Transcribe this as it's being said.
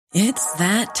It's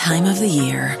that time of the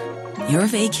year. Your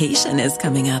vacation is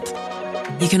coming up.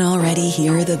 You can already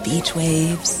hear the beach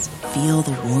waves, feel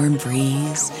the warm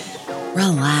breeze,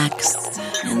 relax,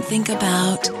 and think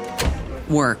about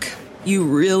work. You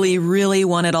really, really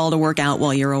want it all to work out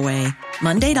while you're away.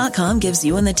 Monday.com gives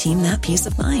you and the team that peace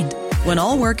of mind. When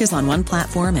all work is on one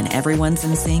platform and everyone's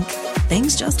in sync,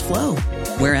 things just flow.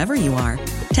 Wherever you are,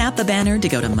 tap the banner to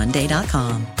go to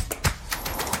Monday.com.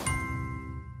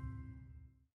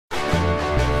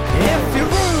 If your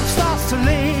roof starts to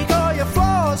leak or your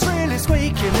floor's really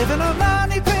squeak, you live in a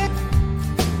money pit.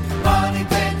 Money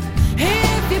pit.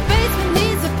 If your basement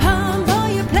needs a pump or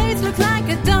your place looks like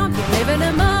a dump, you live in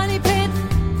a money pit.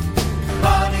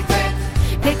 Money pit.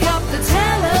 Pick up the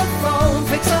telephone,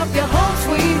 fix up your home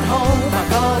sweet home by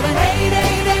calling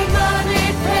 888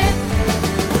 Money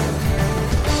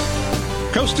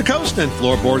Pit. Coast to coast and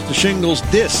floorboards to shingles,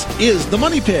 this is the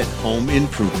Money Pit Home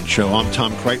Improvement Show. I'm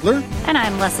Tom Kreitler. And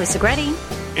I'm Leslie Segretti.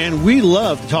 And we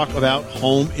love to talk about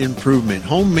home improvement,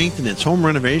 home maintenance, home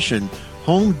renovation,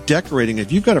 home decorating.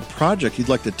 If you've got a project you'd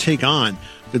like to take on,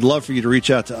 we'd love for you to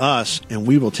reach out to us, and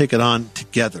we will take it on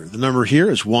together. The number here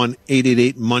is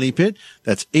 1-888-MONEY-PIT.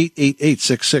 That's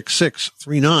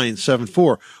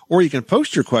 888-666-3974. Or you can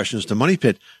post your questions to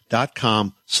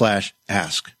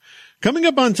moneypit.com/ask. Coming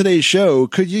up on today's show,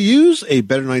 could you use a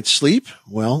better night's sleep?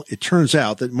 Well, it turns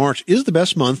out that March is the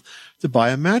best month to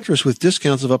buy a mattress with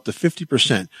discounts of up to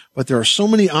 50%. But there are so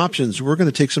many options, we're going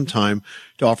to take some time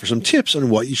to offer some tips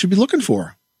on what you should be looking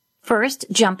for. First,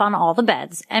 jump on all the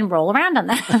beds and roll around on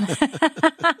them.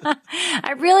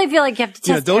 I really feel like you have to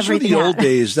test those were the out. old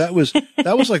days. That was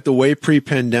like the way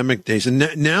pre-pandemic days. And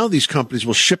now these companies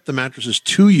will ship the mattresses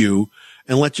to you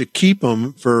and let you keep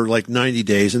them for like 90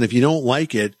 days. And if you don't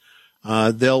like it,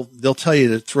 they'll tell you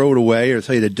to throw it away or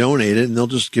tell you to donate it, and they'll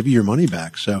just give you your money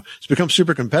back. So it's become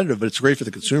super competitive, but it's great for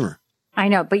the consumer. I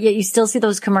know, but yet you still see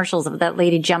those commercials of that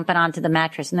lady jumping onto the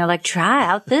mattress and they're like, try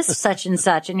out this such and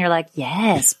such. And you're like,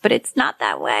 yes, but it's not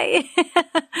that way.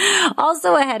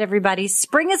 Also ahead, everybody,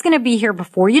 spring is going to be here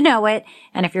before you know it.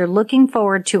 And if you're looking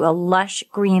forward to a lush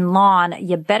green lawn,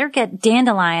 you better get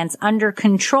dandelions under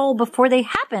control before they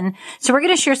happen. So we're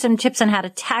going to share some tips on how to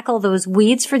tackle those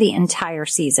weeds for the entire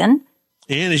season.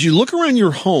 And as you look around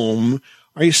your home,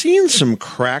 are you seeing some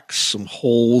cracks, some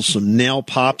holes, some nail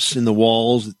pops in the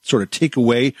walls that sort of take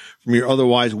away from your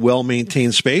otherwise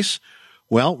well-maintained space?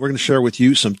 Well, we're going to share with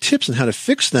you some tips on how to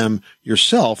fix them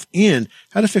yourself and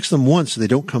how to fix them once so they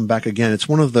don't come back again. It's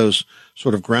one of those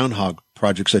sort of groundhog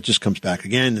projects that just comes back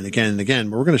again and again and again.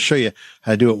 But we're going to show you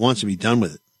how to do it once and be done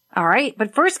with it. All right.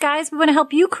 But first, guys, we want to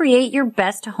help you create your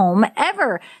best home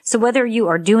ever. So whether you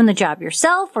are doing the job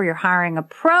yourself or you're hiring a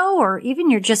pro or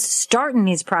even you're just starting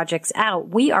these projects out,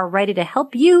 we are ready to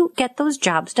help you get those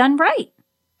jobs done right.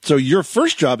 So your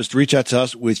first job is to reach out to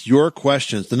us with your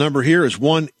questions. The number here is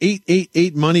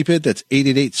 1-888-MONEY-PIT. That's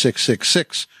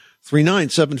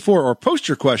 888-666-3974. Or post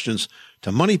your questions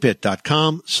to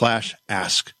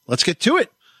moneypit.com/ask. Let's get to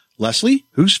it. Leslie,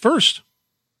 who's first?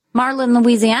 Marla in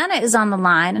Louisiana is on the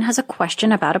line and has a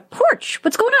question about a porch.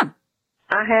 What's going on?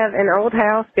 I have an old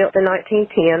house built in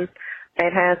 1910.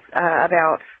 It has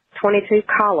about 22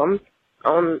 columns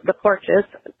on the porches,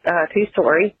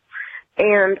 2-story.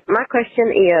 And my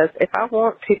question is, if I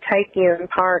want to take in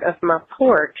part of my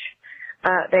porch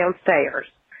downstairs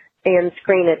and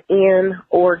screen it in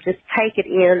or just take it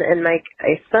in and make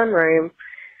a sunroom,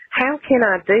 how can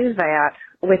I do that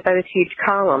with those huge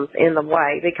columns in the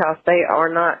way, because they are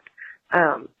not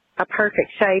a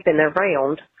perfect shape and they're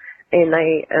round, and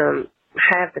they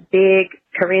have the big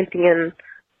Corinthian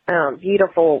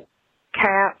beautiful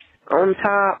caps on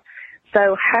top.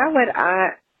 So how would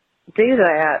I do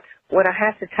that? Would I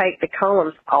have to take the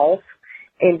columns off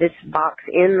and just box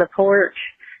in the porch?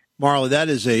 Marla, that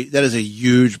is a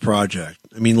huge project.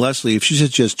 I mean, Leslie, if she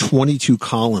says she has 22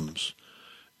 columns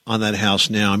on that house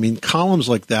now, I mean, columns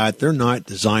like that, they're not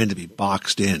designed to be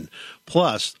boxed in.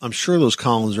 Plus, I'm sure those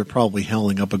columns are probably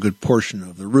holding up a good portion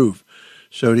of the roof.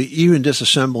 So to even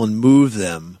disassemble and move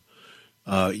them,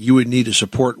 you would need to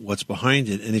support what's behind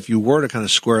it. And if you were to kind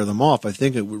of square them off, I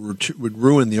think it would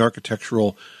ruin the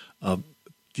architectural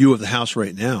view of the house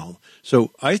right now.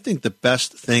 So I think the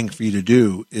best thing for you to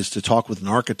do is to talk with an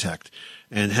architect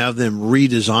and have them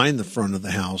redesign the front of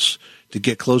the house to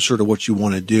get closer to what you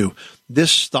want to do.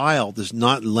 This style does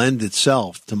not lend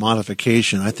itself to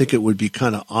modification. I think it would be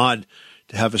kind of odd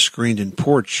to have a screened-in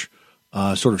porch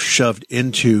sort of shoved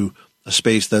into a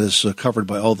space that is covered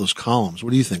by all those columns.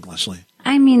 What do you think, Leslie?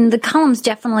 I mean, the columns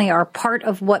definitely are part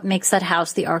of what makes that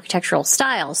house the architectural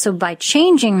style. So by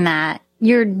changing that,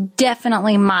 you're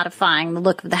definitely modifying the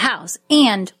look of the house.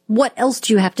 And what else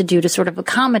do you have to do to sort of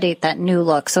accommodate that new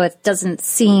look so it doesn't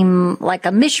seem like a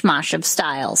mishmash of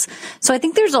styles? So I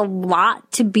think there's a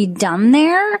lot to be done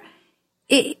there.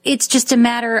 It's just a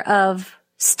matter of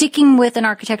sticking with an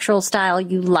architectural style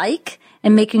you like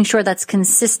and making sure that's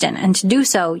consistent. And to do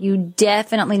so, you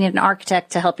definitely need an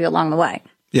architect to help you along the way.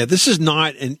 Yeah, this is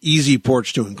not an easy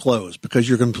porch to enclose because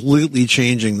you're completely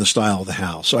changing the style of the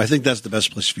house. So I think that's the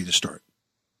best place for you to start.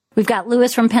 We've got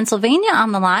Lewis from Pennsylvania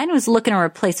on the line who's looking to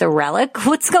replace a relic.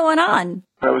 What's going on?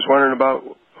 I was wondering about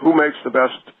who makes the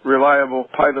best reliable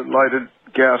pilot-lighted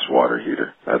gas water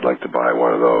heater. I'd like to buy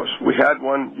one of those. We had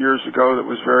one years ago that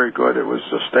was very good. It was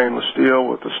a stainless steel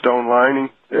with a stone lining.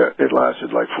 It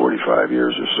lasted like 45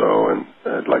 years or so, and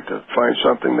I'd like to find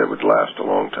something that would last a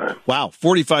long time. Wow,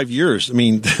 45 years. I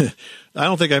mean, I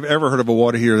don't think I've ever heard of a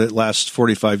water heater that lasts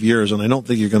 45 years, and I don't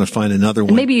think you're going to find another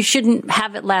one. And maybe you shouldn't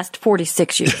have it last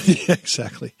 46 years. Yeah,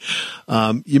 exactly.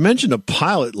 You mentioned a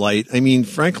pilot light. I mean,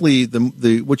 frankly,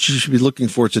 the what you should be looking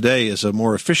for today is a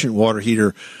more efficient water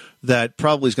heater that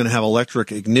probably is going to have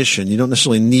electric ignition. You don't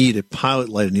necessarily need a pilot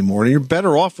light anymore. And you're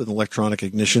better off with electronic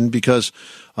ignition because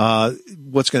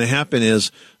what's going to happen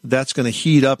is that's going to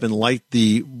heat up and light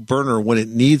the burner when it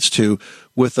needs to.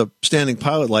 With a standing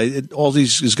pilot light, all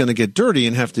these is going to get dirty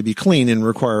and have to be cleaned and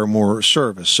require more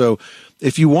service. So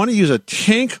if you want to use a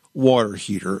tank water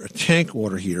heater,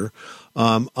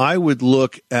 I would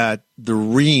look at the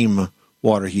Rheem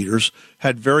water heaters.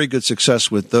 Had very good success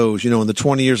with those. You know, in the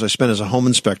 20 years I spent as a home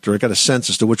inspector, I got a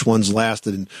sense as to which ones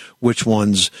lasted and which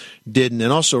ones didn't.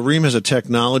 And also, Rheem has a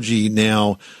technology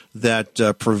now that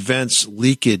prevents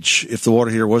leakage. If the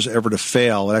water heater was ever to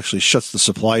fail, it actually shuts the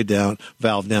supply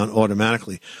valve down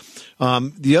automatically.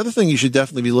 The other thing you should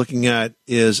definitely be looking at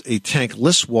is a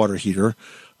tankless water heater.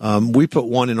 We put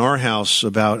one in our house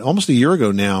about almost a year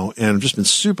ago now, and I've just been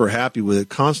super happy with it.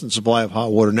 Constant supply of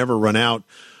hot water, never run out.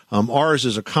 Ours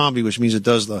is a combi, which means it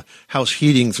does the house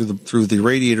heating through the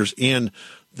radiators and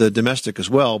the domestic as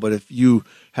well. But if you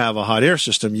have a hot air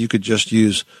system, you could just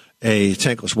use a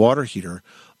tankless water heater.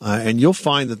 And you'll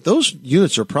find that those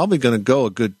units are probably going to go a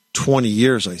good 20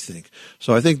 years, I think.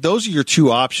 So I think those are your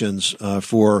two options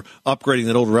for upgrading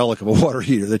that old relic of a water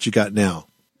heater that you got now.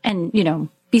 And, you know,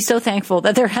 be so thankful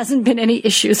that there hasn't been any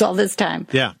issues all this time.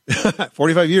 Yeah.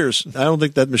 45 years. I don't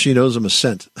think that machine owes them a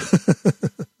cent.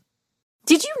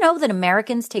 Did you know that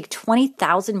Americans take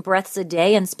 20,000 breaths a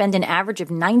day and spend an average of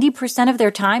 90% of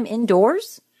their time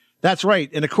indoors? That's right.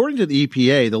 And according to the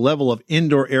EPA, the level of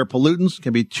indoor air pollutants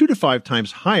can be 2 to 5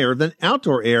 times higher than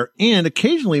outdoor air and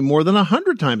occasionally more than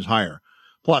 100 times higher.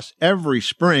 Plus, every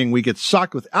spring we get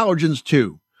socked with allergens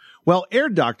too. Well, Air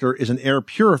Doctor is an air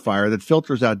purifier that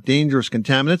filters out dangerous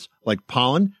contaminants like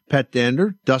pollen, pet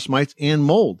dander, dust mites, and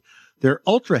mold. Their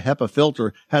Ultra HEPA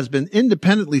filter has been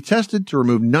independently tested to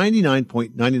remove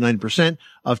 99.99%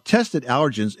 of tested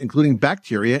allergens, including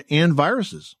bacteria and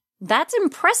viruses. That's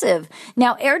impressive.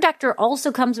 Now, Air Doctor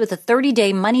also comes with a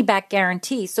 30-day money-back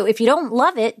guarantee, so if you don't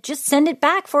love it, just send it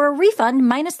back for a refund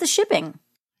minus the shipping.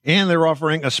 And they're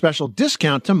offering a special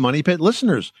discount to Money Pit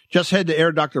listeners. Just head to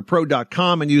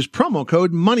airdoctorpro.com and use promo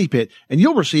code MONEYPIT, and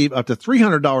you'll receive up to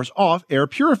 $300 off air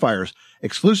purifiers.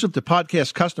 Exclusive to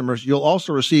podcast customers, you'll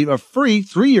also receive a free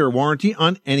 3-year warranty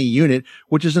on any unit,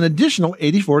 which is an additional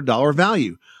 $84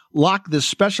 value. Lock this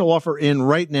special offer in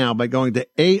right now by going to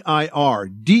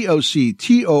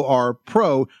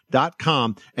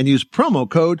airdoctorpro.com and use promo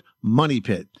code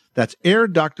MONEYPIT. That's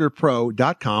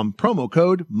airdoctorpro.com, promo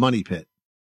code MONEYPIT.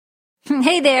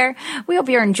 Hey there. We hope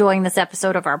you're enjoying this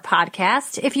episode of our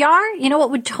podcast. If you are, you know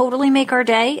what would totally make our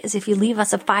day is if you leave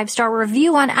us a 5-star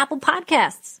review on Apple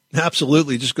Podcasts.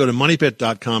 Absolutely. Just go to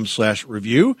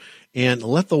moneypit.com/review and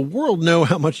let the world know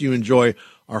how much you enjoy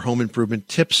our home improvement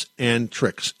tips and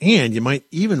tricks. And you might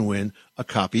even win a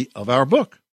copy of our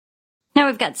book. Now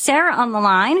we've got Sarah on the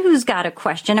line who's got a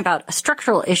question about a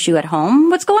structural issue at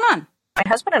home. What's going on? My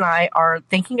husband and I are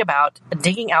thinking about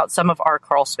digging out some of our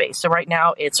crawl space. So right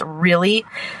now it's really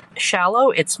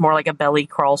shallow. It's more like a belly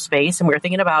crawl space. And we're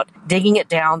thinking about digging it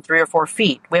down 3 or 4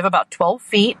 feet. We have about 12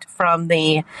 feet from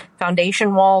the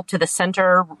foundation wall to the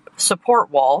center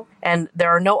support wall. And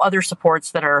there are no other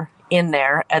supports that are in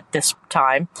there at this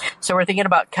time. So we're thinking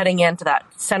about cutting into that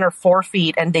center 4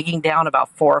 feet and digging down about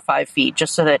 4 or 5 feet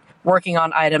just so that working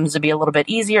on items would be a little bit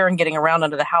easier and getting around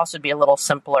under the house would be a little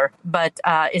simpler. But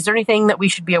is there anything that we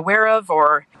should be aware of,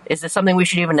 or is this something we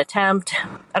should even attempt?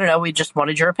 I don't know. We just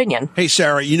wanted your opinion. Hey,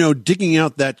 Sarah, digging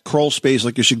out that crawl space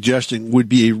like you're suggesting would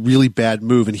be a really bad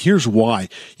move. And here's why.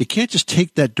 You can't just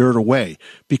take that dirt away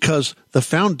because the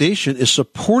foundation is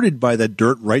supported by that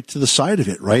dirt right to the side of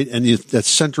it, right? And that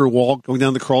center wall going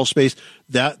down the crawl space,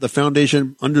 that the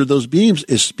foundation under those beams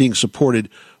is being supported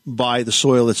by the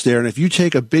soil that's there. And if you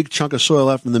take a big chunk of soil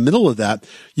out from the middle of that,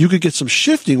 you could get some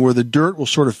shifting where the dirt will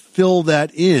sort of fill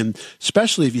that in,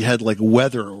 especially if you had like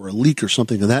weather or a leak or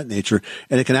something of that nature,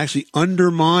 and it can actually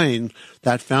undermine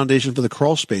that foundation for the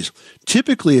crawl space.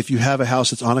 Typically, if you have a house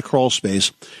that's on a crawl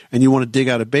space and you want to dig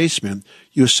out a basement,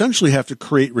 you essentially have to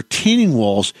create retaining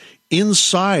walls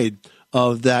inside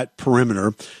of that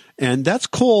perimeter. And that's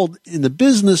called, in the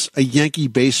business, a Yankee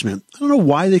basement. I don't know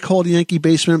why they call it a Yankee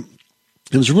basement.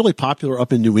 It was really popular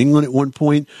up in New England at one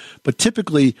point, but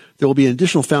typically there will be an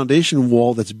additional foundation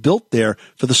wall that's built there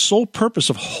for the sole purpose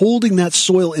of holding that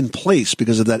soil in place,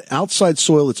 because of that outside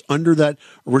soil that's under that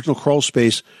original crawl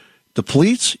space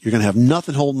depletes. You're going to have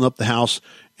nothing holding up the house,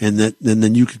 and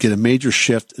then you could get a major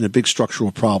shift and a big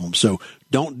structural problem. So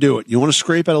don't do it. You want to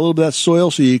scrape out a little bit of that soil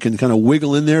so you can kind of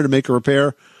wiggle in there to make a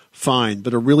repair? Fine.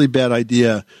 But a really bad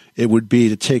idea it would be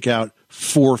to take out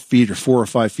 4 feet or 4 or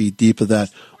 5 feet deep of that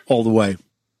all the way.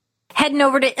 Heading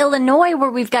over to Illinois, where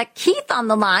we've got Keith on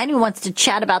the line who wants to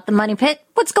chat about the money pit.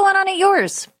 What's going on at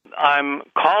yours? I'm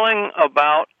calling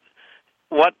about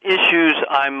what issues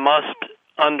I must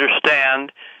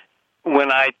understand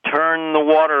when I turn the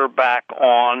water back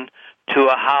on to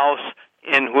a house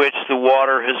in which the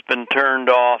water has been turned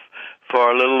off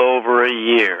for a little over a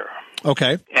year.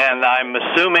 Okay. And I'm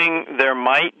assuming there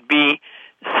might be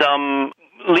some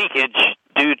leakage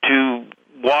due to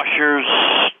washers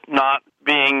not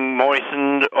being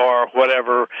moistened or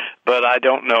whatever, but I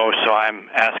don't know, so I'm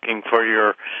asking for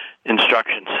your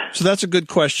instructions. So that's a good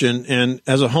question. And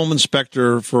as a home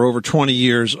inspector for over 20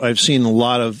 years, I've seen a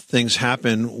lot of things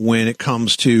happen when it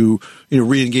comes to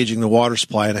re-engaging the water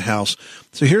supply in a house.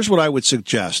 So here's what I would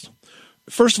suggest.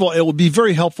 First of all, it would be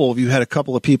very helpful if you had a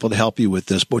couple of people to help you with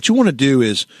this. But what you want to do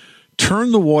is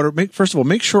turn the water,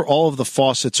 make sure all of the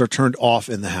faucets are turned off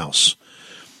in the house.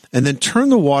 And then turn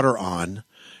the water on.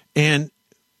 And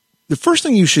the first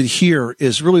thing you should hear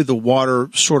is really the water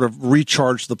sort of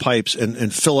recharge the pipes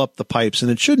and fill up the pipes. And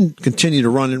it shouldn't continue to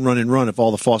run and run and run if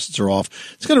all the faucets are off.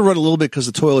 It's going to run a little bit because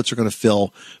the toilets are going to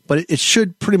fill, but it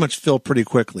should pretty much fill pretty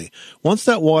quickly. Once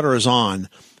that water is on,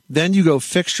 then you go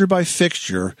fixture by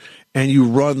fixture and you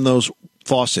run those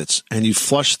faucets and you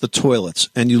flush the toilets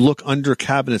and you look under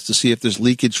cabinets to see if there's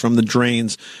leakage from the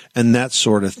drains and that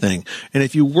sort of thing. And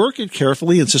if you work it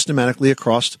carefully and systematically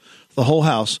across the whole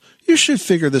house, you should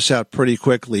figure this out pretty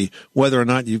quickly, whether or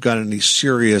not you've got any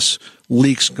serious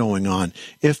leaks going on.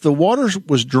 If the water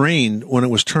was drained when it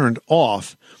was turned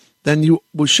off, then you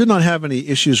should not have any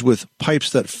issues with pipes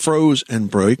that froze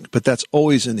and broke, but that's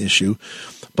always an issue.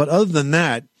 But other than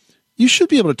that, you should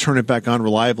be able to turn it back on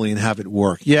reliably and have it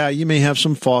work. Yeah, you may have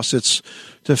some faucets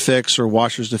to fix or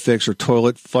washers to fix or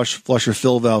toilet flusher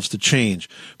fill valves to change,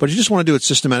 but you just want to do it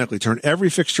systematically. Turn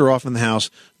every fixture off in the house,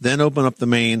 then open up the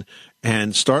main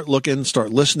and start looking,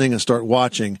 start listening, and start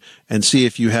watching and see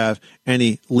if you have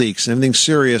any leaks. If anything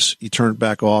serious, you turn it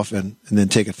back off and then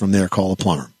take it from there. Call a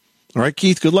plumber. All right,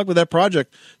 Keith, good luck with that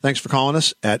project. Thanks for calling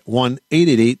us at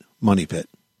 1-888-MONEY-PIT.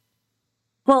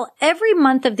 Well, every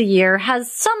month of the year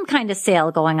has some kind of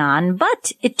sale going on,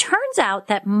 but it turns out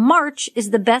that March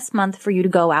is the best month for you to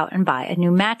go out and buy a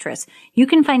new mattress. You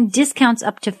can find discounts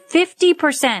up to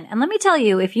 50%. And let me tell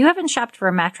you, if you haven't shopped for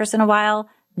a mattress in a while,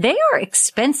 they are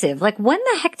expensive. Like, when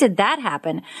the heck did that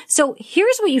happen? So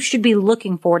here's what you should be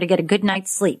looking for to get a good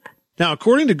night's sleep. Now,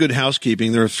 according to Good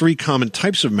Housekeeping, there are 3 common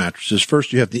types of mattresses.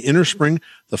 First, you have the inner spring,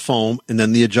 the foam, and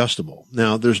then the adjustable.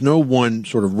 Now, there's no one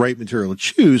sort of right material to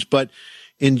choose, but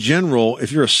in general,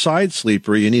 if you're a side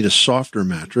sleeper, you need a softer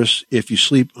mattress. If you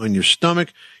sleep on your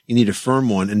stomach, you need a firm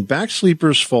one. And back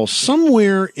sleepers fall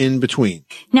somewhere in between.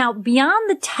 Now,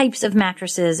 beyond the types of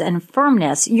mattresses and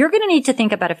firmness, you're going to need to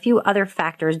think about a few other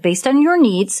factors based on your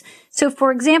needs. So,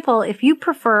 for example, if you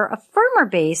prefer a firmer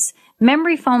base,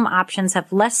 memory foam options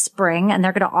have less spring and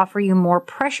they're going to offer you more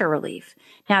pressure relief.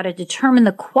 Now, to determine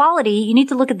the quality, you need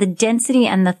to look at the density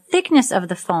and the thickness of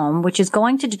the foam, which is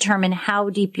going to determine how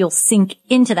deep you'll sink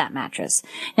into that mattress.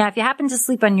 Now, if you happen to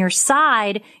sleep on your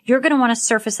side, you're going to want a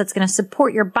surface that's going to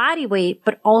support your body body weight,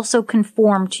 but also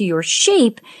conform to your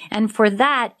shape. And for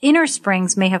that, inner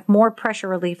springs may have more pressure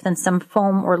relief than some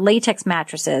foam or latex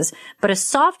mattresses. But a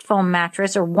soft foam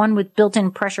mattress or one with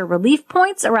built-in pressure relief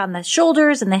points around the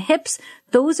shoulders and the hips,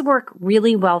 those work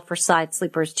really well for side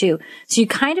sleepers too. So you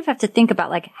kind of have to think about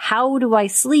like, how do I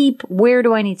sleep? Where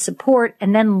do I need support?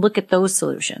 And then look at those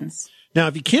solutions. Now,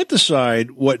 if you can't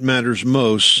decide what matters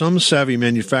most, some savvy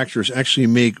manufacturers actually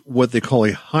make what they call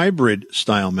a hybrid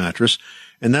style mattress,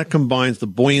 and that combines the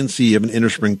buoyancy of an inner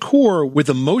spring core with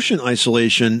the motion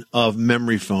isolation of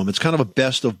memory foam. It's kind of a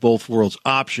best of both worlds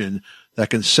option that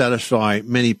can satisfy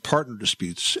many partner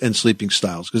disputes and sleeping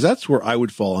styles, because that's where I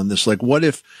would fall on this. Like, what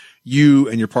if you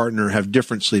and your partner have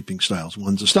different sleeping styles?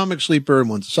 One's a stomach sleeper and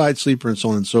one's a side sleeper and so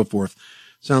on and so forth.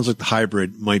 Sounds like the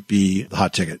hybrid might be the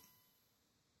hot ticket.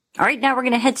 All right, now we're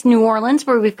going to head to New Orleans,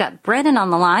 where we've got Brennan on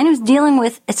the line, who's dealing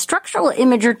with a structural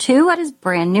image or two at his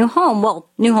brand new home. Well,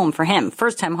 new home for him,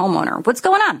 first-time homeowner. What's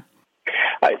going on?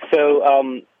 All right,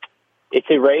 so it's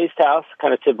a raised house,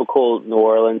 kind of typical New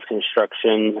Orleans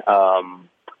construction,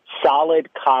 solid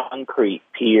concrete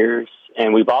piers,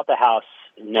 and we bought the house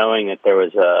knowing that there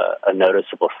was a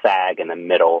noticeable sag in the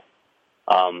middle.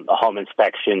 The home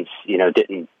inspections,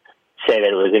 didn't say that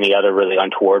it was any other really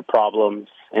untoward problems.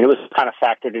 And it was kind of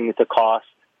factored into the cost.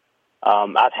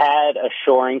 I've had a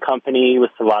shoring company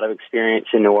with a lot of experience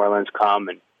in New Orleans come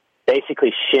and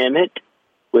basically shim it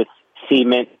with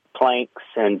cement planks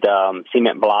and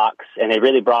cement blocks, and they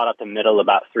really brought up the middle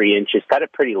about 3 inches, got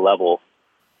it pretty level.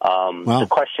 Wow. The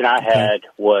question I had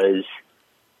was,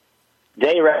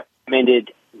 they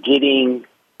recommended getting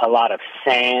a lot of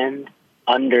sand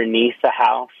underneath the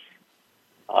house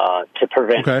to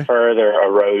prevent further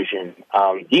erosion.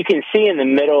 You can see in the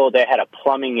middle they had a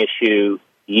plumbing issue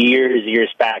years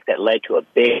back that led to a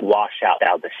big washout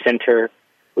out the center,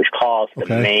 which caused the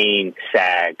main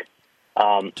sag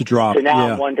to drop. So now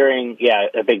I'm wondering,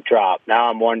 a big drop. Now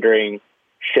I'm wondering,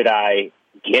 should I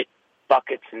get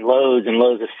buckets and loads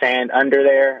of sand under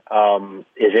there?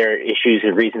 Is there issues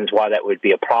and reasons why that would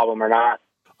be a problem or not?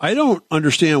 I don't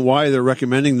understand why they're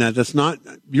recommending that. That's not,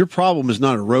 your problem is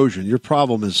not erosion. Your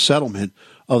problem is settlement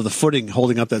of the footing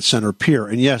holding up that center pier.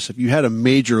 And yes, if you had a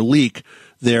major leak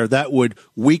there, that would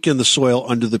weaken the soil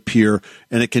under the pier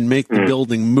and it can make the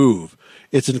building move.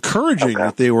 It's encouraging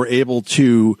that they were able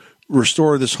to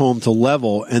restore this home to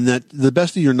level, and that, the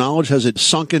best of your knowledge, has it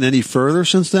sunken any further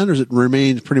since then, or has it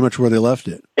remained pretty much where they left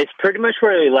it? It's pretty much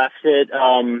where they left it.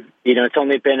 It's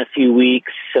only been a few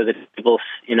weeks, so that people,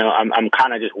 I'm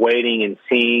kind of just waiting and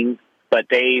seeing, but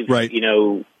they've,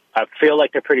 I feel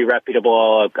like they're pretty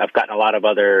reputable. I've gotten a lot of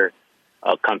other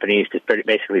companies to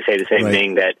basically say the same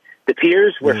thing, that the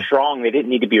piers were strong. They didn't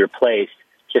need to be replaced,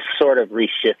 just sort of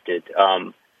reshifted.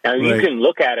 Now, you can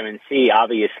look at them and see,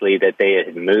 obviously, that they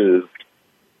had moved.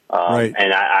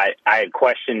 And I had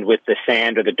questioned with the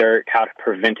sand or the dirt how to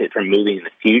prevent it from moving in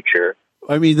the future.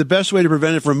 I mean, the best way to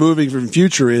prevent it from moving from the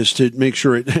future is to make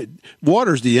sure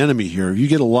water's the enemy here. If you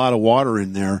get a lot of water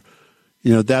in there,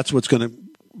 that's what's going to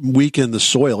weaken the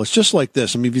soil. It's just like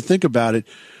this. I mean, if you think about it,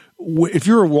 if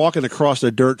you're walking across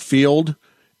a dirt field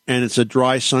and it's a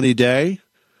dry, sunny day,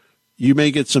 you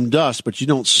may get some dust, but you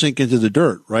don't sink into the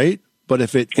dirt, right? But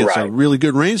if it gets a really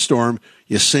good rainstorm,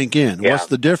 you sink in. What's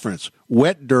the difference?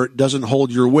 Wet dirt doesn't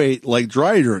hold your weight like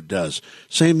dry dirt does.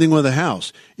 Same thing with a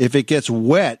house. If it gets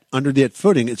wet under that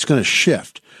footing, it's going to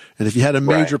shift. And if you had a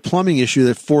major plumbing issue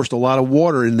that forced a lot of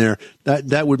water in there,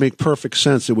 that would make perfect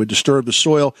sense. It would disturb the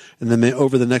soil, and then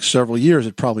over the next several years,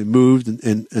 it probably moved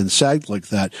and sagged like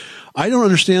that. I don't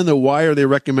understand, though, why are they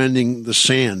recommending the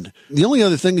sand? The only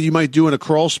other thing that you might do in a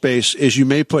crawl space is you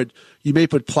may put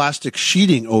plastic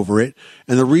sheeting over it,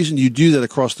 and the reason you do that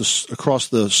across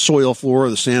the soil floor or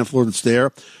the sand floor that's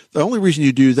there, the only reason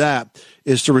you do that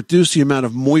is to reduce the amount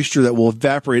of moisture that will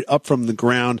evaporate up from the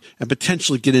ground and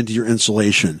potentially get into your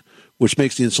insulation, which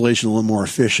makes the insulation a little more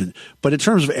efficient. But in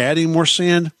terms of adding more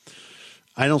sand,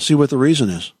 I don't see what the reason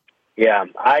is. Yeah,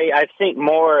 I think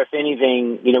more, if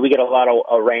anything, we get a lot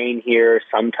of rain here.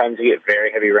 Sometimes we get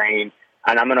very heavy rain.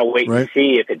 And I'm going to wait and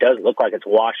see if it does look like it's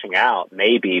washing out,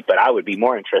 maybe. But I would be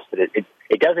more interested.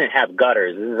 It doesn't have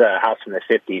gutters. This is a house from the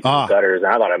 50s with gutters,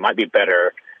 and I thought it might be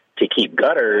better to keep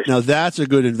gutters. Now, that's a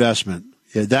good investment.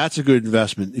 Yeah, that's a good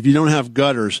investment. If you don't have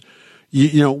gutters,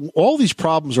 all these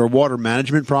problems are water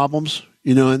management problems,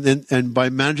 and by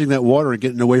managing that water and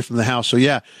getting away from the house. So,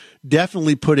 yeah,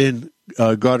 definitely put in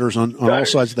gutters on all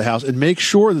sides of the house, and make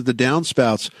sure that the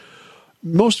downspouts,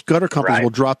 most gutter companies will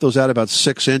drop those out about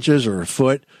 6 inches or a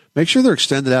foot. Make sure they're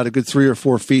extended out a good 3 or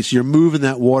 4 feet, so you're moving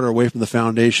that water away from the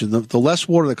foundation. The less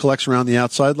water that collects around the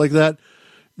outside like that,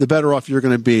 the better off you're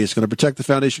going to be. It's going to protect the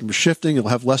foundation from shifting. You'll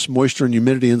have less moisture and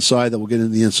humidity inside that will get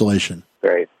into the insulation.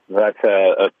 Great. That's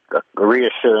a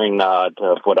reassuring nod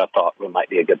of what I thought might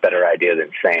be a better idea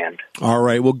than sand. All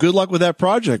right. Well, good luck with that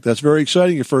project. That's very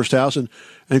exciting, your first house. And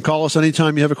call us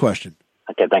anytime you have a question.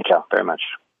 Okay. Thank you very much.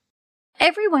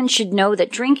 Everyone should know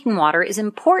that drinking water is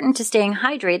important to staying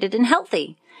hydrated and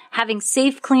healthy. Having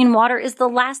safe, clean water is the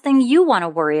last thing you want to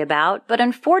worry about, but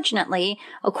unfortunately,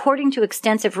 according to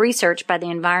extensive research by the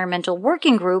Environmental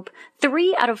Working Group,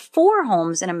 3 out of 4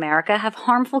 homes in America have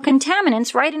harmful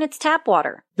contaminants right in its tap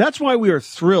water. That's why we are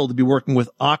thrilled to be working with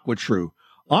AquaTrue.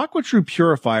 AquaTrue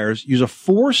purifiers use a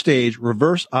 4-stage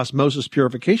reverse osmosis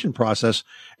purification process,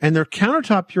 and their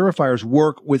countertop purifiers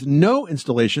work with no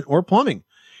installation or plumbing.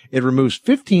 It removes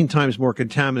 15 times more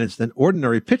contaminants than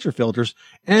ordinary pitcher filters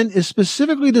and is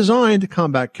specifically designed to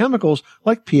combat chemicals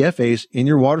like PFAS in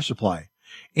your water supply.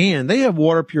 And they have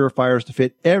water purifiers to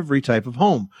fit every type of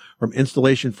home, from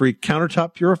installation-free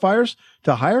countertop purifiers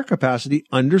to higher capacity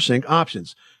under-sink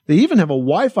options. They even have a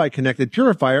Wi-Fi connected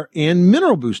purifier and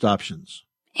mineral boost options.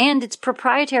 And its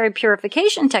proprietary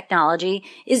purification technology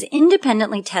is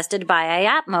independently tested by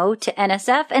IAPMO to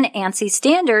NSF and ANSI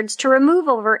standards to remove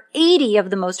over 80 of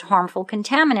the most harmful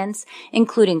contaminants,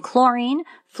 including chlorine,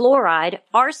 fluoride,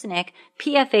 arsenic,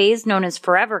 PFAS known as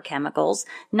forever chemicals,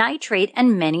 nitrate,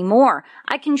 and many more.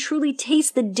 I can truly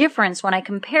taste the difference when I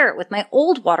compare it with my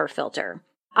old water filter.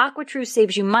 AquaTrue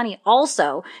saves you money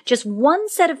also. Just one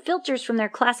set of filters from their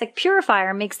classic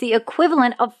purifier makes the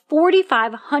equivalent of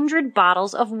 4,500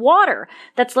 bottles of water.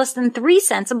 That's less than 3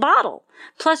 cents a bottle.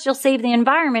 Plus, you'll save the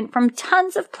environment from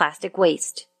tons of plastic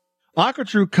waste.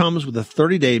 AquaTrue comes with a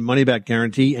 30-day money-back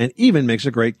guarantee and even makes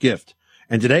a great gift.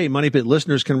 And today, Money Pit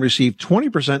listeners can receive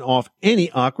 20% off any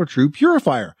AquaTrue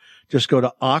purifier. Just go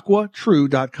to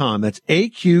aquatrue.com. That's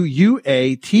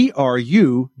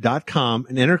AQUATRU.com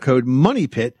and enter code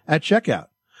MONEYPIT at checkout.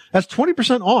 That's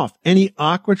 20% off any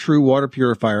AquaTrue water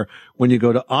purifier when you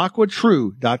go to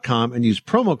aquatrue.com and use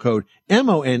promo code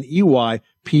MONEYPIT.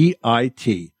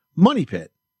 MoneyPit.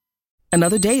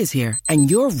 Another day is here and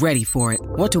you're ready for it.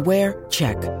 What to wear?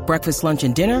 Check. Breakfast, lunch,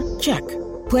 and dinner? Check.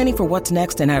 Planning for what's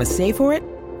next and how to save for it?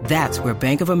 That's where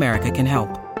Bank of America can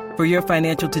help. For your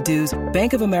financial to-dos,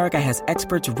 Bank of America has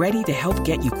experts ready to help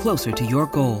get you closer to your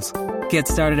goals. Get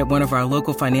started at one of our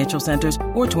local financial centers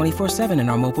or 24/7 in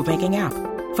our mobile banking app.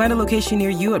 Find a location near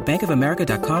you at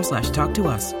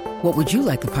bankofamerica.com/talktous. What would you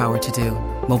like the power to do?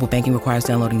 Mobile banking requires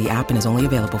downloading the app and is only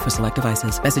available for select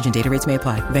devices. Message and data rates may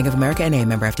apply. Bank of America NA,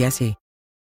 member FDIC.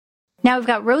 Now we've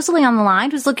got Rosalie on the line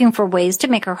who's looking for ways to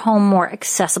make her home more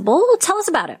accessible. Tell us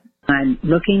about it. I'm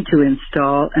looking to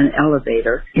install an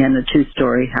elevator in a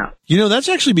 2-story house. You know, that's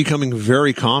actually becoming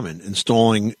very common,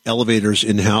 installing elevators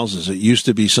in houses. It used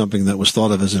to be something that was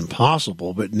thought of as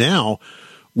impossible, but now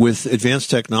with advanced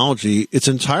technology, it's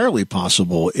entirely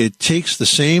possible. It takes the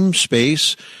same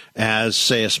space as,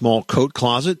 say, a small coat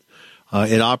closet.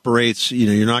 It operates,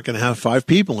 you're not going to have 5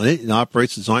 people in it. It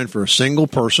operates designed for a single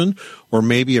person or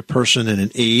maybe a person and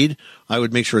an aide. I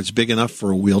would make sure it's big enough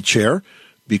for a wheelchair,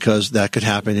 because that could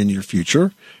happen in your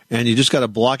future. And you just got to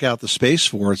block out the space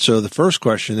for it. So the first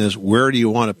question is, where do you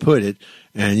want to put it?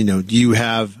 And, do you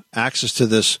have access to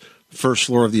this first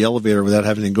floor of the elevator without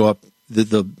having to go up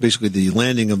basically the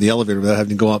landing of the elevator without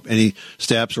having to go up any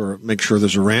steps or make sure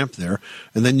there's a ramp there?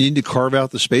 And then you need to carve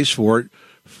out the space for it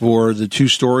for the 2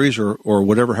 stories or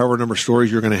however number of stories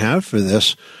you're going to have for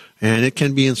this. And it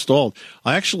can be installed.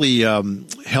 I actually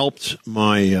helped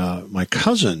my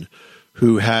cousin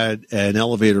who had an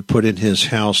elevator put in his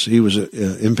house. He was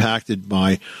impacted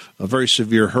by a very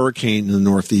severe hurricane in the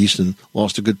Northeast and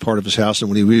lost a good part of his house. And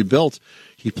when he rebuilt,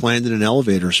 he planned in an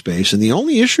elevator space. And the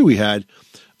only issue he had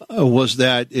was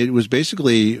that it was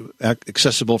basically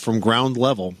accessible from ground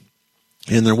level.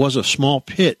 And there was a small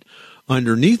pit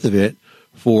underneath of it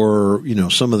for,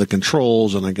 some of the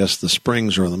controls and I guess the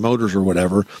springs or the motors or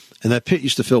whatever. And that pit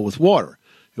used to fill with water.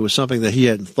 It was something that he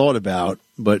hadn't thought about,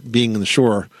 but being in the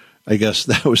shore, I guess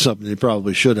that was something they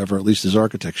probably should have, or at least his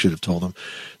architect should have told him.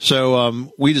 So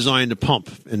we designed a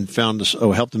pump and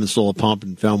helped him install a pump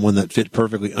and found one that fit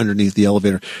perfectly underneath the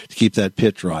elevator to keep that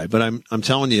pit dry. But I'm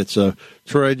telling you, it's a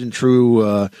tried and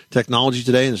true technology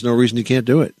today, and there's no reason you can't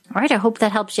do it. All right, I hope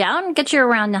that helps you out and gets you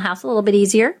around the house a little bit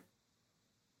easier.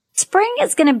 Spring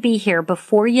is going to be here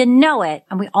before you know it,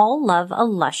 and we all love a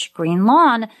lush green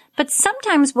lawn. But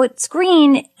sometimes what's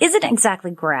green isn't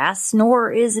exactly grass,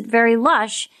 nor is it very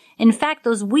lush. In fact,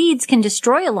 those weeds can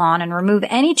destroy a lawn and remove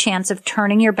any chance of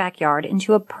turning your backyard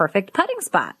into a perfect putting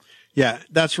spot. Yeah,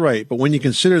 that's right. But when you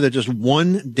consider that just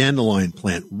one dandelion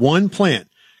plant,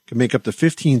 can make up to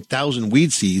 15,000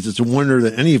 weed seeds. It's a wonder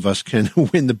that any of us can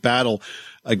win the battle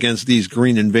against these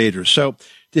green invaders. So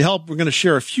to help, we're going to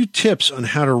share a few tips on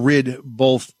how to rid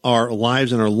both our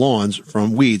lives and our lawns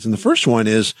from weeds. And the first one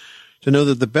is to know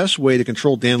that the best way to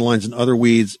control dandelions and other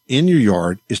weeds in your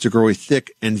yard is to grow a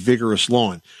thick and vigorous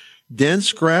lawn.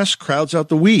 Dense grass crowds out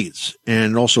the weeds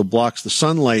and also blocks the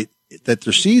sunlight that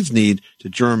their seeds need to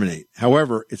germinate.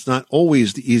 However, it's not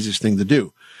always the easiest thing to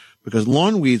do because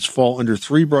lawn weeds fall under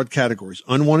three broad categories: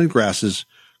 unwanted grasses,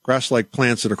 grass-like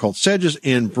plants that are called sedges,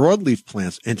 and broadleaf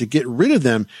plants. And to get rid of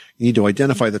them, you need to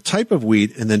identify the type of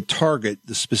weed and then target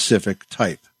the specific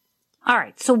type. All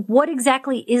right, so what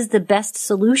exactly is the best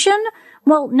solution?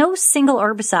 Well, no single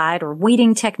herbicide or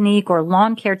weeding technique or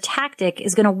lawn care tactic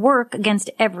is going to work against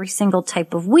every single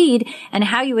type of weed, and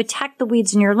how you attack the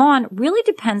weeds in your lawn really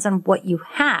depends on what you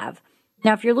have.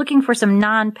 Now, if you're looking for some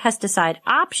non-pesticide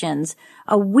options,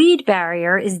 a weed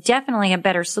barrier is definitely a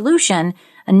better solution.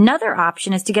 Another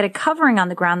option is to get a covering on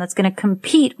the ground that's going to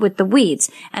compete with the weeds.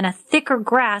 And a thicker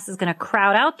grass is going to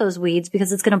crowd out those weeds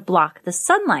because it's going to block the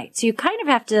sunlight. So you kind of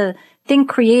have to think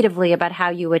creatively about how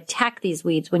you attack these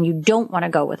weeds when you don't want to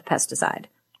go with pesticide.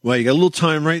 Well, you got a little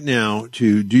time right now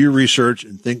to do your research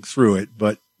and think through it.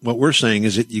 But what we're saying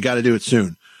is that you got to do it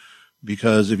soon,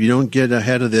 because if you don't get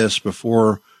ahead of this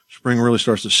before spring really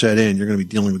starts to set in, you're going to be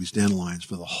dealing with these dandelions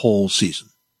for the whole season.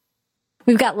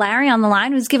 We've got Larry on the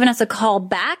line who's given us a call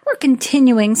back. We're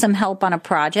continuing some help on a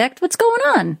project. What's going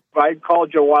on? I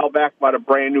called you a while back about a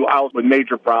brand new house with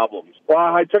major problems. Well,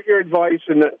 I took your advice,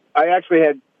 and I actually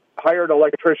had hired an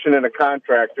electrician and a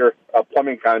contractor, a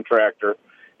plumbing contractor.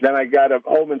 Then I got a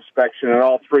home inspection, and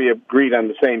all three agreed on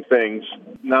the same things.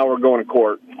 Now we're going to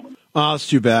court. Oh, that's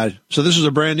too bad. So this is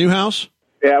a brand new house?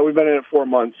 Yeah, we've been in it 4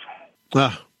 months.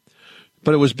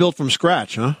 But it was built from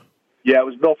scratch, huh? Yeah, it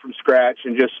was built from scratch,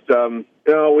 and just,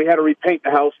 we had to repaint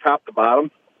the house top to bottom.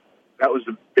 That was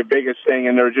the biggest thing,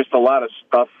 and there was just a lot of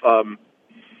stuff.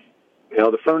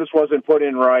 The furnace wasn't put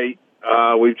in right.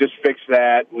 We've just fixed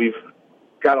that. We've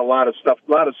got a lot of stuff,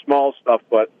 a lot of small stuff,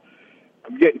 but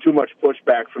I'm getting too much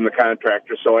pushback from the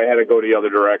contractor, so I had to go the other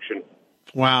direction.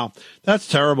 Wow, that's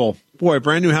terrible. Boy, a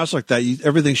brand new house like that,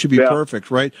 everything should be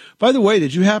perfect, right? By the way,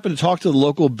 did you happen to talk to the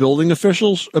local building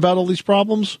officials about all these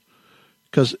problems?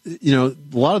 Because, a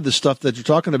lot of the stuff that you're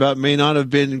talking about may not have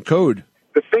been in code.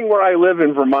 The thing where I live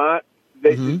in Vermont,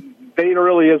 there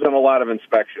really isn't a lot of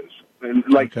inspections,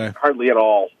 hardly at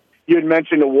all. You had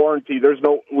mentioned a warranty.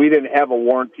 We didn't have a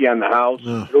warranty on the house.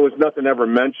 There was nothing ever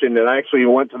mentioned. And I actually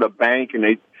went to the bank,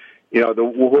 and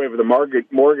whoever the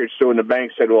mortgage to, and the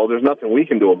bank said, well, there's nothing we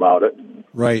can do about it.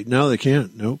 Right. No, they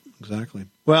can't. Nope, exactly.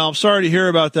 Well, I'm sorry to hear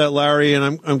about that, Larry,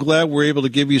 and I'm glad we're able to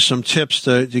give you some tips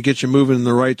to get you moving in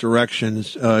the right direction. You're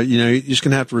just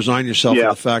going to have to resign yourself to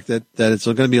the fact that it's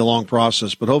going to be a long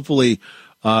process, but hopefully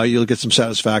you'll get some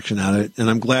satisfaction out of it. And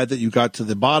I'm glad that you got to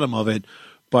the bottom of it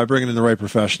by bringing in the right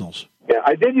professionals. Yeah,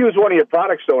 I did use one of your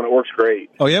products, though, and it works great.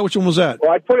 Oh, yeah? Which one was that?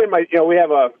 Well, I put in we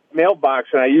have a mailbox,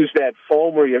 and I use that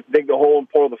foam where you dig the hole and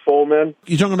pour the foam in.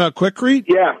 You talking about Quikrete?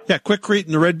 Yeah. Yeah, Quikrete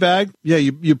in the red bag? Yeah,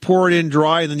 you pour it in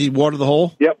dry, and then you water the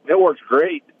hole? Yep, it works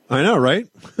great. I know, right?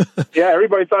 Yeah,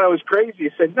 everybody thought I was crazy.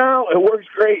 I said, no, it works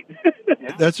great.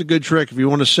 That's a good trick. If you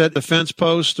want to set a fence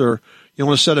post or you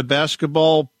want to set a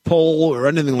basketball pole or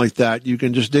anything like that, you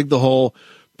can just dig the hole,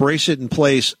 brace it in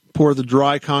place, pour the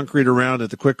dry concrete around it,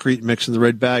 the Quikrete mix in the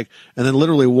red bag, and then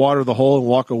literally water the hole and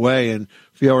walk away. And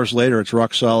a few hours later, it's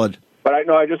rock solid. But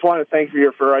I just want to thank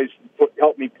you for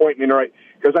help me point me in the right,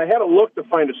 because I had to look to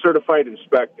find a certified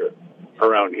inspector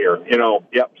around here.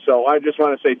 Yep. So I just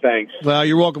want to say thanks. Well,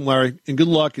 you're welcome, Larry, and good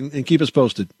luck, and keep us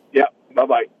posted. Yep.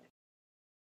 Bye-bye.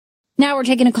 Now we're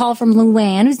taking a call from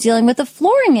Luann, who's dealing with a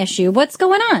flooring issue. What's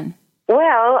going on?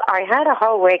 Well, I had a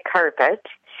hallway carpet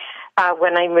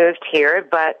when I moved here,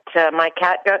 but my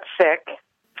cat got sick.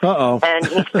 Uh-oh. And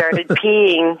he started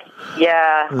peeing,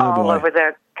 all over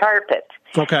the carpet.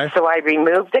 Okay. So I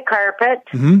removed the carpet.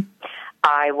 Mm-hmm.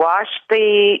 I washed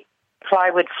the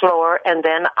plywood floor, and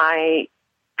then I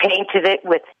painted it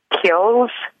with Kills,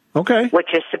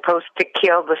 which is supposed to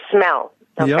kill the smell.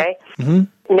 Okay? Yep.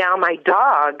 Mm-hmm. Now my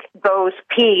dog goes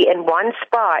pee in one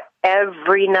spot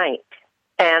every night,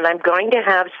 and I'm going to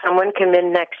have someone come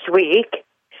in next week.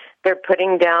 They're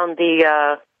putting down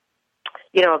the,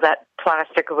 that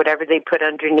plastic or whatever they put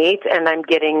underneath, and I'm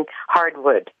getting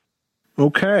hardwood.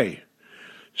 Okay.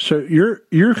 So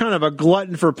you're kind of a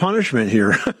glutton for punishment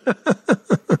here.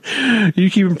 You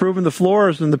keep improving the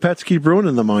floors, and the pets keep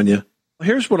ruining them on you.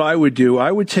 Here's what I would do.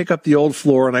 I would take up the old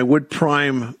floor, and I would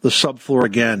prime the subfloor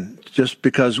again, just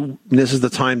because this is the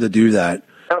time to do that.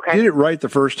 Okay. You did it right the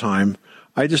first time.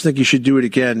 I just think you should do it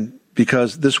again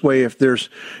because this way, if there's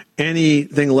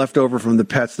anything left over from the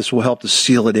pets, this will help to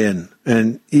seal it in,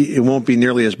 and it won't be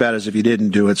nearly as bad as if you didn't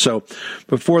do it. So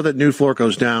before that new floor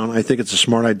goes down, I think it's a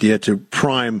smart idea to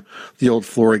prime the old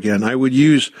floor again. I would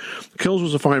use, Kills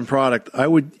was a fine product.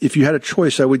 If you had a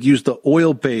choice, I would use the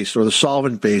oil-based or the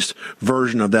solvent-based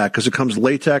version of that, because it comes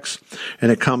latex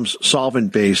and it comes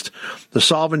solvent-based. The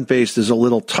solvent-based is a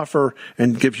little tougher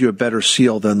and gives you a better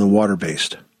seal than the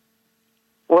water-based.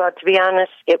 Well, to be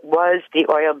honest, it was the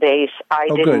oil base. I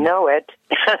didn't know it.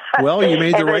 Well, you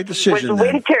made the right decision. It was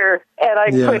winter, and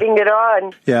I'm putting it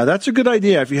on. Yeah, that's a good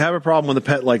idea. If you have a problem with a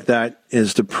pet like that,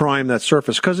 is to prime that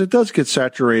surface, because it does get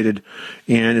saturated,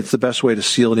 and it's the best way to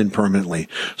seal it in permanently.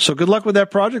 So good luck with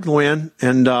that project, Luann,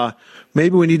 and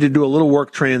maybe we need to do a little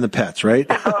work training the pets, right?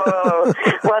 Oh,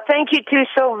 well, thank you two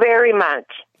so very much.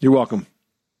 You're welcome.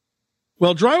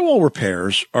 Well, drywall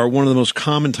repairs are one of the most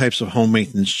common types of home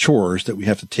maintenance chores that we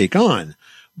have to take on.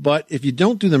 But if you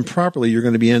don't do them properly, you're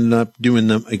going to be ending up doing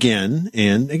them again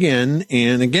and again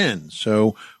and again.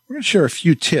 So we're going to share a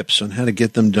few tips on how to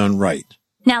get them done right.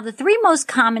 Now, the 3 most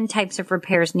common types of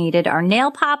repairs needed are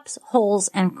nail pops, holes,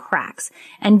 and cracks.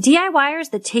 And DIYers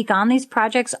that take on these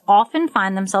projects often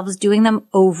find themselves doing them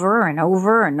over and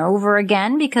over and over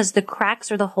again because the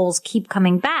cracks or the holes keep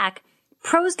coming back.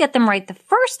 Pros get them right the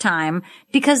first time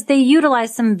because they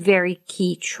utilize some very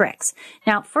key tricks.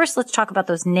 Now, first, let's talk about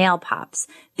those nail pops.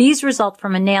 These result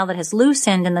from a nail that has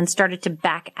loosened and then started to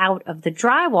back out of the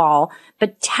drywall,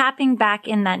 but tapping back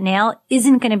in that nail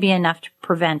isn't going to be enough to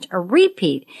prevent a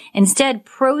repeat. Instead,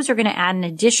 pros are going to add an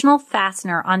additional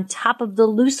fastener on top of the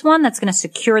loose one that's going to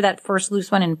secure that first loose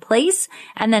one in place,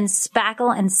 and then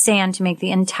spackle and sand to make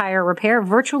the entire repair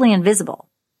virtually invisible.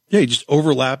 Yeah, you just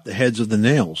overlap the heads of the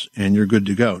nails and you're good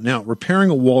to go. Now, repairing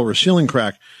a wall or ceiling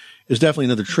crack is definitely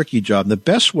another tricky job. The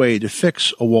best way to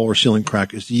fix a wall or ceiling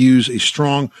crack is to use a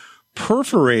strong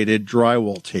perforated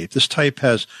drywall tape. This type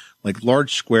has like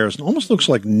large squares and almost looks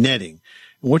like netting.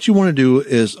 And what you want to do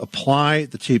is apply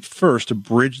the tape first to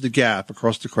bridge the gap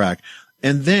across the crack,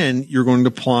 and then you're going to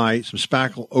apply some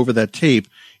spackle over that tape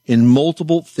in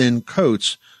multiple thin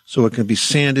coats so it can be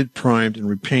sanded, primed, and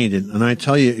repainted. And I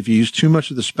tell you, if you use too much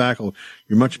of the spackle,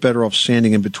 you're much better off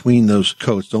sanding in between those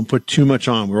coats. Don't put too much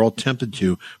on. We're all tempted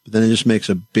to, but then it just makes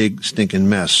a big stinking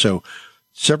mess. So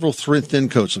several thin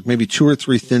coats, like maybe 2 or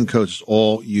 3 thin coats is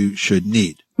all you should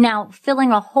need. Now,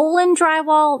 filling a hole in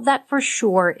drywall, that for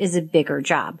sure is a bigger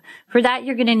job. For that,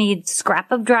 you're going to need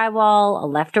scrap of drywall, a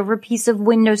leftover piece of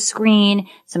window screen,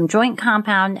 some joint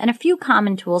compound, and a few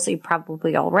common tools that you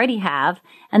probably already have.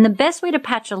 And the best way to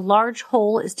patch a large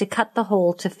hole is to cut the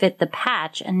hole to fit the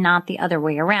patch and not the other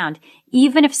way around,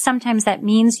 even if sometimes that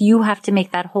means you have to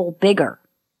make that hole bigger.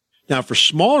 Now, for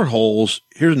smaller holes,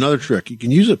 here's another trick. You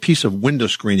can use a piece of window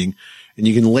screening, and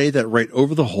you can lay that right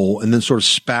over the hole and then sort of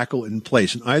spackle in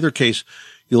place. In either case,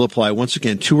 you'll apply, once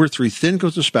again, 2 or 3 thin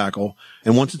coats of spackle,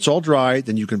 and once it's all dry,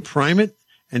 then you can prime it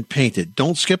and paint it.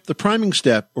 Don't skip the priming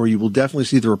step, or you will definitely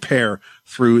see the repair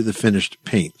through the finished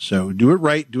paint. So do it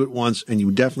right, do it once, and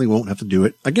you definitely won't have to do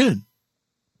it again.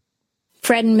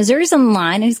 Fred in Missouri's on the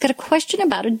line, and he's got a question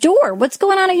about a door. What's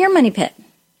going on at your money pit?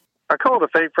 I call it a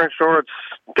fake French door.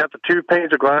 It's got the 2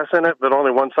 panes of glass in it, but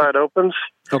only one side opens.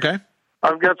 Okay.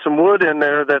 I've got some wood in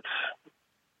there that's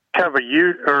kind of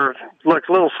or like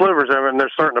little slivers of it, and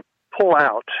they're starting to pull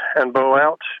out and bow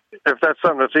out. If that's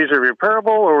something that's easily repairable,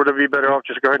 or would it be better off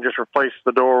just go ahead and just replace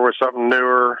the door with something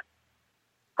newer,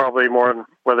 probably more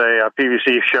with a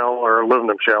PVC shell or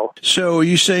aluminum shell? So are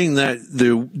you saying that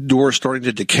the door is starting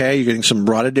to decay? You're getting some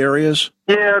rotted areas?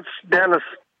 Yeah, it's down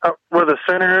where the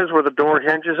center is, where the door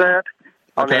hinges at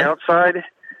on the outside.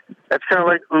 It's kind of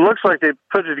like, it looks like they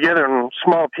put it together in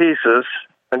small pieces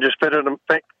and just cut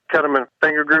them in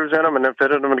finger grooves in them and then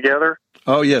fitted them together.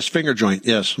 Oh, yes, finger joint,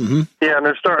 yes. Mm-hmm. Yeah, and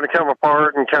they're starting to come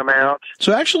apart and come out.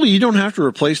 So actually, you don't have to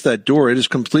replace that door. It is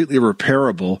completely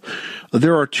repairable.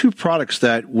 There are 2 products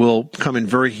that will come in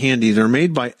very handy. They're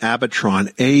made by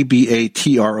Abatron,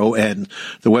 Abatron.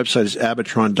 The website is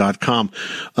abatron.com.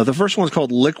 The first one is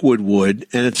called Liquid Wood,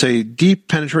 and it's a deep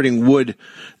penetrating wood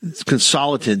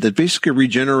consolidant that basically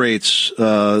regenerates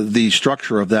the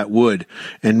structure of that wood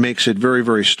and makes it very,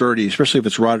 very sturdy, especially if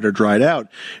it's rotted or dried out.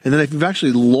 And then if you've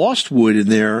actually lost wood in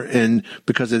there, and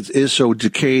because it is so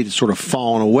decayed, it's sort of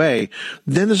fallen away,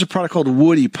 then there's a product called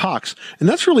Wood Epox. And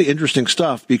that's really interesting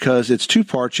stuff because it's 2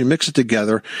 parts, you mix it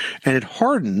together, and it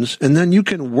hardens, and then you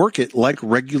can work it like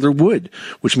regular wood,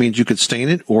 which means you could stain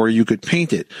it or you could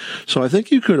paint it. So I think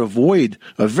you could avoid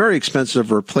a very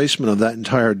expensive replacement of that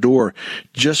entire door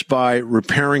just by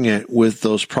repairing it with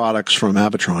those products from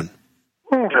Abatron.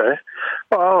 Okay.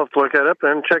 Well, I'll have to look that up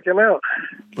and check him out.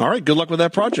 All right. Good luck with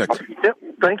that project. Yep.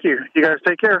 Thank you. You guys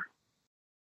take care.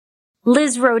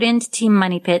 Liz wrote into Team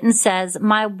Money Pit and says,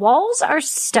 my walls are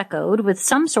stuccoed with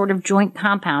some sort of joint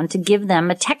compound to give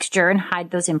them a texture and hide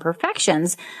those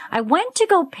imperfections. I went to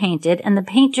go paint it and the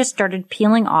paint just started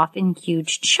peeling off in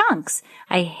huge chunks.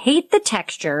 I hate the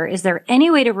texture. Is there any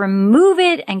way to remove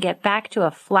it and get back to a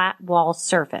flat wall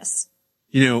surface?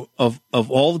 You know,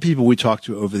 of all the people we talked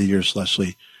to over the years,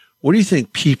 Leslie, what do you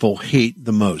think people hate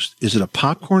the most? Is it a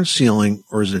popcorn ceiling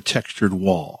or is it a textured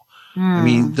wall? I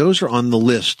mean, those are on the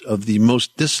list of the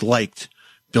most disliked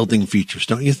building features,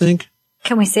 don't you think?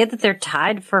 Can we say that they're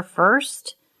tied for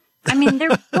first? I mean,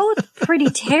 they're both pretty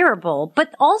terrible,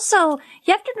 but also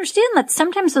you have to understand that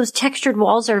sometimes those textured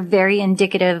walls are very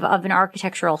indicative of an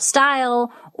architectural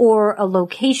style or a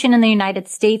location in the United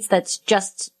States that's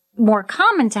just more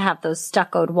common to have those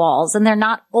stuccoed walls, and they're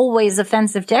not always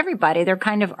offensive to everybody. They're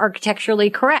kind of architecturally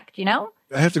correct, you know?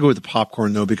 I have to go with the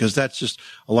popcorn, though, because that's just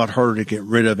a lot harder to get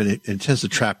rid of, and it tends to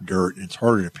trap dirt, and it's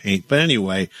harder to paint. But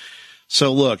anyway,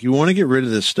 so look, you want to get rid of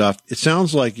this stuff. It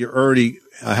sounds like you already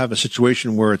have a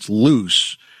situation where it's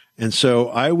loose, and so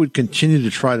I would continue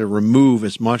to try to remove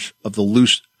as much of the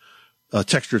loose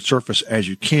textured surface as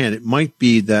you can. It might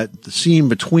be that the seam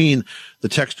between the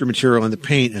texture material and the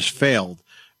paint has failed,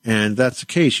 and if that's the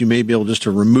case, you may be able just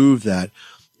to remove that.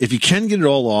 If you can get it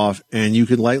all off and you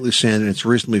can lightly sand it and it's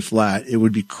reasonably flat, it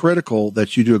would be critical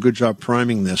that you do a good job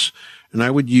priming this. And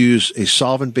I would use a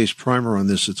solvent-based primer on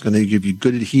this. It's going to give you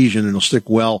good adhesion and it'll stick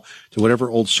well to whatever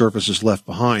old surface is left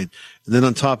behind. And then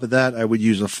on top of that, I would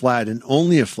use a flat and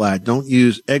only a flat. Don't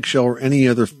use eggshell or any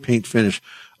other paint finish.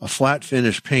 A flat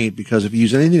finish paint, because if you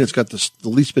use anything that's got the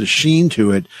least bit of sheen to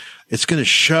it, it's going to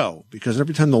show, because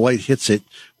every time the light hits it,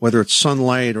 whether it's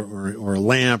sunlight or a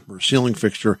lamp or a ceiling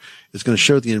fixture, it's going to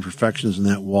show the imperfections in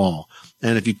that wall.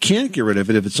 And if you can't get rid of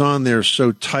it, if it's on there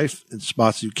so tight in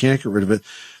spots that you can't get rid of it,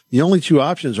 the only two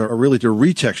options are really to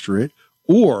retexture it,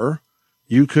 or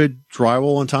you could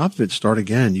drywall on top of it, start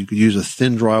again. You could use a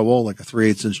thin drywall, like a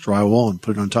 3/8 inch drywall, and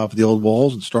put it on top of the old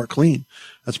walls and start clean.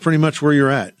 That's pretty much where you're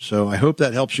at. So I hope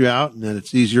that helps you out and that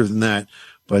it's easier than that.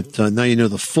 But now you know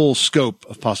the full scope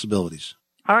of possibilities.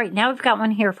 All right, now we've got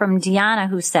one here from Deanna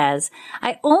who says,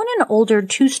 I own an older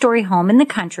 2-story home in the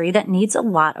country that needs a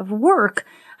lot of work.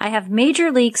 I have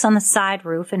major leaks on the side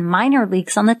roof and minor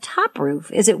leaks on the top roof.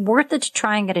 Is it worth it to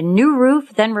try and get a new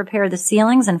roof, then repair the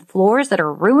ceilings and floors that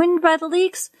are ruined by the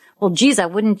leaks? Well, geez, I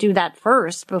wouldn't do that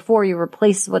first before you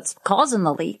replace what's causing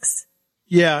the leaks.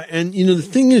 Yeah, and you know, the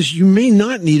thing is, you may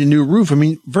not need a new roof. I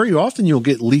mean, very often you'll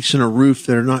get leaks in a roof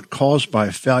that are not caused by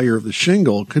a failure of the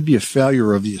shingle. It could be a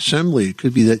failure of the assembly. It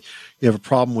could be that you have a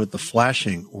problem with the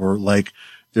flashing, or like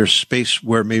there's space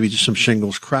where maybe just some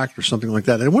shingles cracked or something like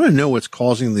that. I want to know what's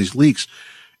causing these leaks,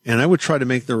 and I would try to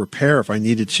make the repair if I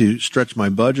needed to stretch my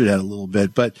budget out a little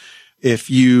bit. But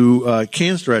if you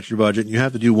can stretch your budget and you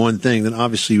have to do one thing, then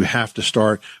obviously you have to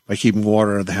start by keeping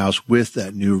water out of the house with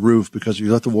that new roof, because if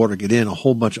you let the water get in, a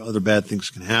whole bunch of other bad things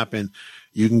can happen.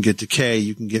 You can get decay,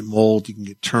 you can get mold, you can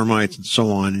get termites and so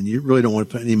on, and you really don't want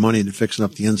to put any money into fixing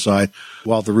up the inside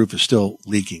while the roof is still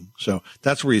leaking. So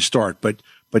that's where you start. But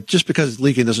just because it's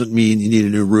leaking doesn't mean you need a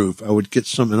new roof. I would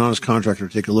get an honest contractor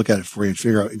to take a look at it for you and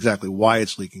figure out exactly why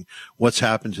it's leaking, what's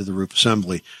happened to the roof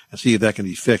assembly, and see if that can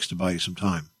be fixed to buy you some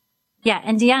time. Yeah,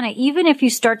 and Deanna, even if you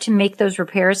start to make those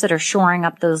repairs that are shoring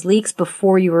up those leaks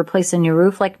before you replace a new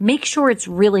roof, like make sure it's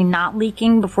really not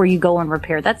leaking before you go and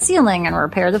repair that ceiling and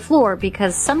repair the floor,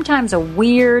 because sometimes a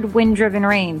weird wind-driven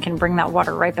rain can bring that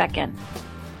water right back in.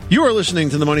 You are listening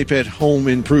to the Money Pit Home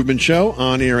Improvement Show,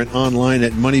 on air and online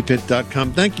at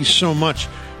moneypit.com. Thank you so much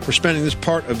for spending this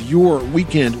part of your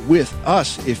weekend with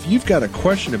us. If you've got a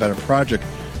question about a project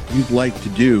you'd like to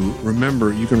do,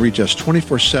 remember, you can reach us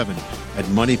 24/7 at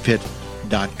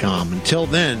moneypit.com. Until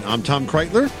then, I'm Tom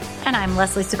Kreitler. And I'm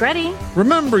Leslie Segretti.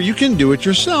 Remember, you can do it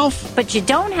yourself, but you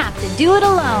don't have to do it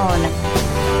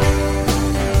alone.